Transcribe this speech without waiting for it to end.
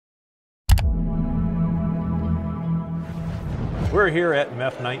We're here at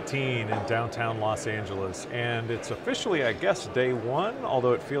MEF19 in downtown Los Angeles, and it's officially, I guess, day one,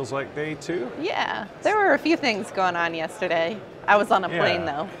 although it feels like day two. Yeah, there were a few things going on yesterday. I was on a plane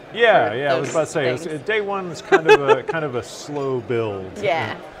though. Yeah, I was about to say day one was kind of a slow build.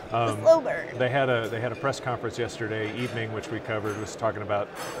 Yeah. Slow burn. They had a press conference yesterday evening, which we covered, was talking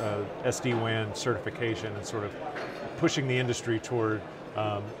about SDWin certification and sort of pushing the industry toward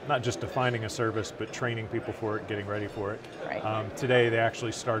not just defining a service, but training people for it, getting ready for it. Right. Today they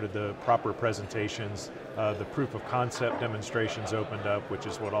actually started the proper presentations. The proof of concept demonstrations opened up, which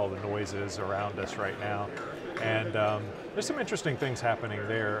is what all the noise is around us right now. And there's some interesting things happening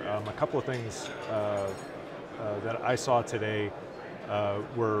there. A couple of things that I saw today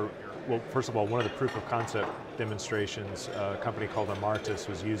were, well, first of all, one of the proof of concept demonstrations, a company called Amartis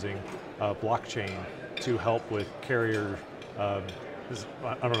was using blockchain to help with carrier, I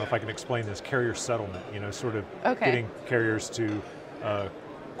don't know if I can explain this, carrier settlement, sort of getting carriers to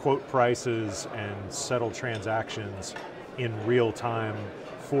quote prices and settle transactions in real time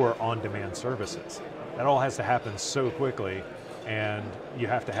for on-demand services. That all has to happen so quickly, and you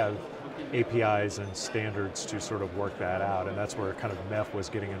have to have APIs and standards to sort of work that out, and that's where kind of MEF was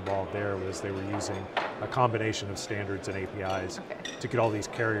getting involved there, was they were using a combination of standards and APIs to get all these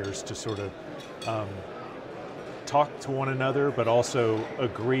carriers to sort of talk to one another, but also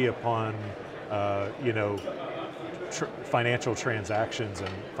agree upon, financial transactions and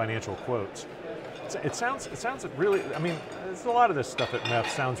financial quotes. It sounds really, I mean, there's a lot of this stuff at MEF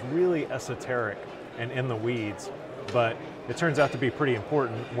sounds really esoteric and in the weeds, but it turns out to be pretty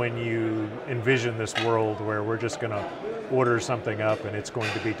important when you envision this world where we're just going to order something up and it's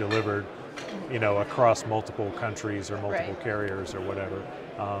going to be delivered, across multiple countries or multiple carriers or whatever.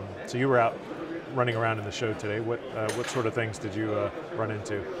 So you were out running around in the show today. What sort of things did you run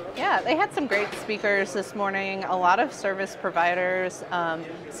into? Yeah, they had some great speakers this morning. A lot of service providers.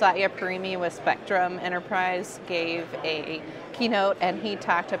 Satya Parimi with Spectrum Enterprise gave a keynote, and he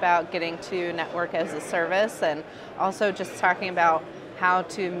talked about getting to network as a service, and also just talking about how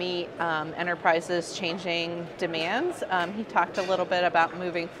to meet enterprises' changing demands. He talked a little bit about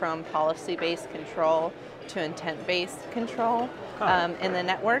moving from policy-based control to intent-based control in the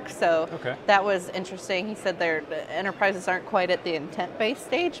network. So that was interesting. He said the enterprises aren't quite at the intent-based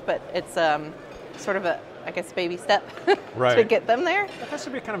stage, but it's sort of a, I guess, baby step to get them there. That has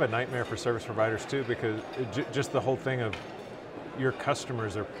to be kind of a nightmare for service providers too, because just the whole thing of your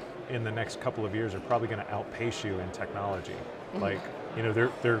customers are in the next couple of years are probably going to outpace you in technology. Mm-hmm. Like,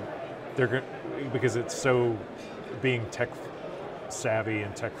 they're going, because it's so being tech savvy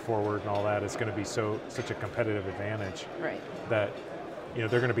and tech forward and all that, it's going to be such a competitive advantage that they're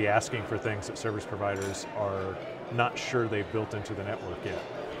going to be asking for things that service providers are not sure they've built into the network yet.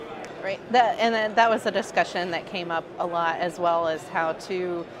 Right, and then that was a discussion that came up a lot, as well as how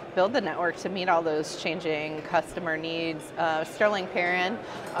to build the network to meet all those changing customer needs. Sterling Perrin,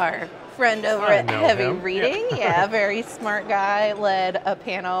 our friend over at Heavy Reading, very smart guy, led a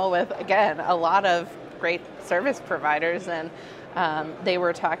panel with, again, a lot of great service providers, and they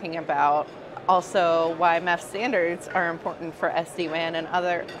were talking about also why MEF standards are important for SD-WAN and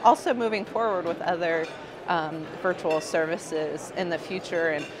also moving forward with other virtual services in the future.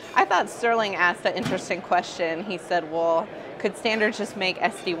 And I thought Sterling asked an interesting question. He said, well, could standards just make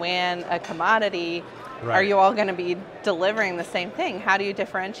SD-WAN a commodity? Are you all going to be delivering the same thing? How do you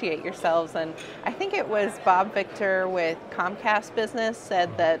differentiate yourselves? And I think it was Bob Victor with Comcast Business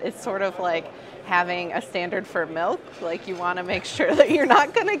said that it's sort of like having a standard for milk. Like, you want to make sure that you're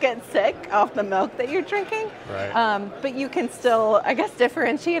not going to get sick off the milk that you're drinking. But you can still, I guess,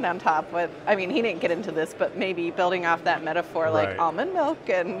 differentiate on top with, I mean, he didn't get into this, but maybe building off that metaphor, like almond milk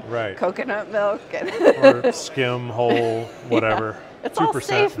and coconut milk. And or skim, whole, whatever. It's 2%. all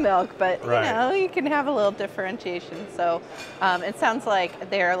safe milk, but you can have a little differentiation. So it sounds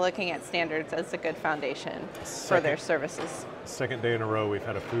like they're looking at standards as a good foundation for their services. Second day in a row we've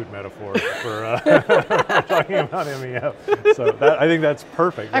had a food metaphor for talking about MEF. So I think that's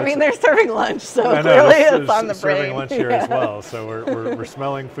perfect. I mean, they're serving lunch, so clearly it's on the brain. Serving lunch here as well. So we're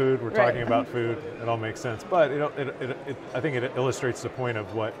smelling food, we're talking about food. It all makes sense. But I think it illustrates the point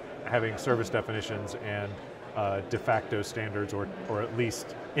of what having service definitions and de facto standards, or at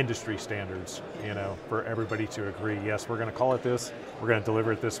least industry standards, for everybody to agree, yes, we're going to call it this, we're going to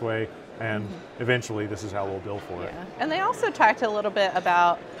deliver it this way, and eventually this is how we'll bill for it. And they also talked a little bit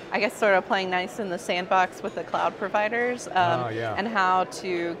about, I guess, sort of playing nice in the sandbox with the cloud providers and how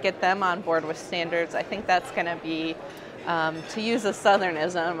to get them on board with standards. I think that's going to be to use a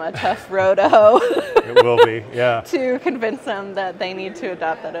Southernism, a tough roto. It will be, yeah. To convince them that they need to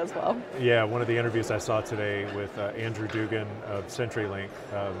adopt that as well. Yeah, one of the interviews I saw today with Andrew Dugan of CenturyLink,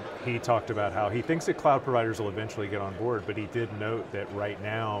 he talked about how he thinks that cloud providers will eventually get on board, but he did note that right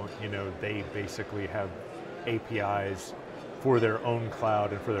now, they basically have APIs for their own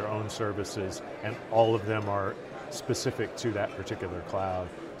cloud and for their own services, and all of them are specific to that particular cloud.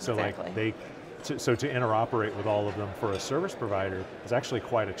 So exactly. So to interoperate with all of them for a service provider is actually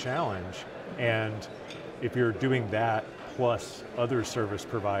quite a challenge. And if you're doing that plus other service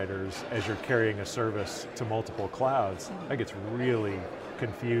providers as you're carrying a service to multiple clouds, that gets really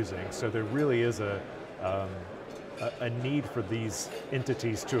confusing. So there really is a need for these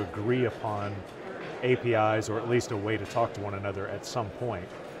entities to agree upon APIs, or at least a way to talk to one another at some point.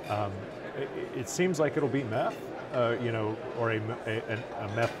 It seems like it'll be MEF, or a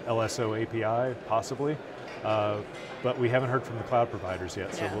MEF LSO API, possibly, but we haven't heard from the cloud providers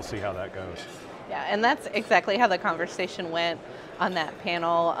yet, so we'll see how that goes. Yeah, and that's exactly how the conversation went on that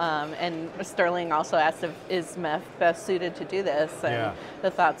panel, and Sterling also asked is MEF best suited to do this, and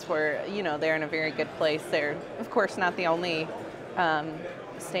the thoughts were, they're in a very good place. They're, of course, not the only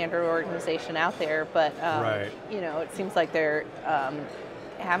standard organization out there, but it seems like they're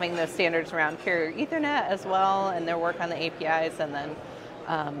having those standards around carrier Ethernet as well, and their work on the APIs, and then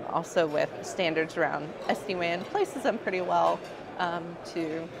also with standards around SDWin places them pretty well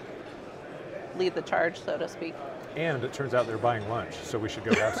to lead the charge, so to speak. And it turns out they're buying lunch, so we should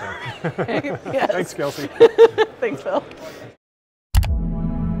go have some. Yes. Thanks, Kelsey. Thanks, Phil.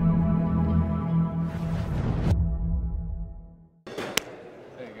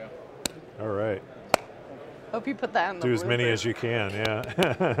 All right. Hope you put that in the Do as many blooper. as you can,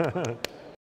 yeah.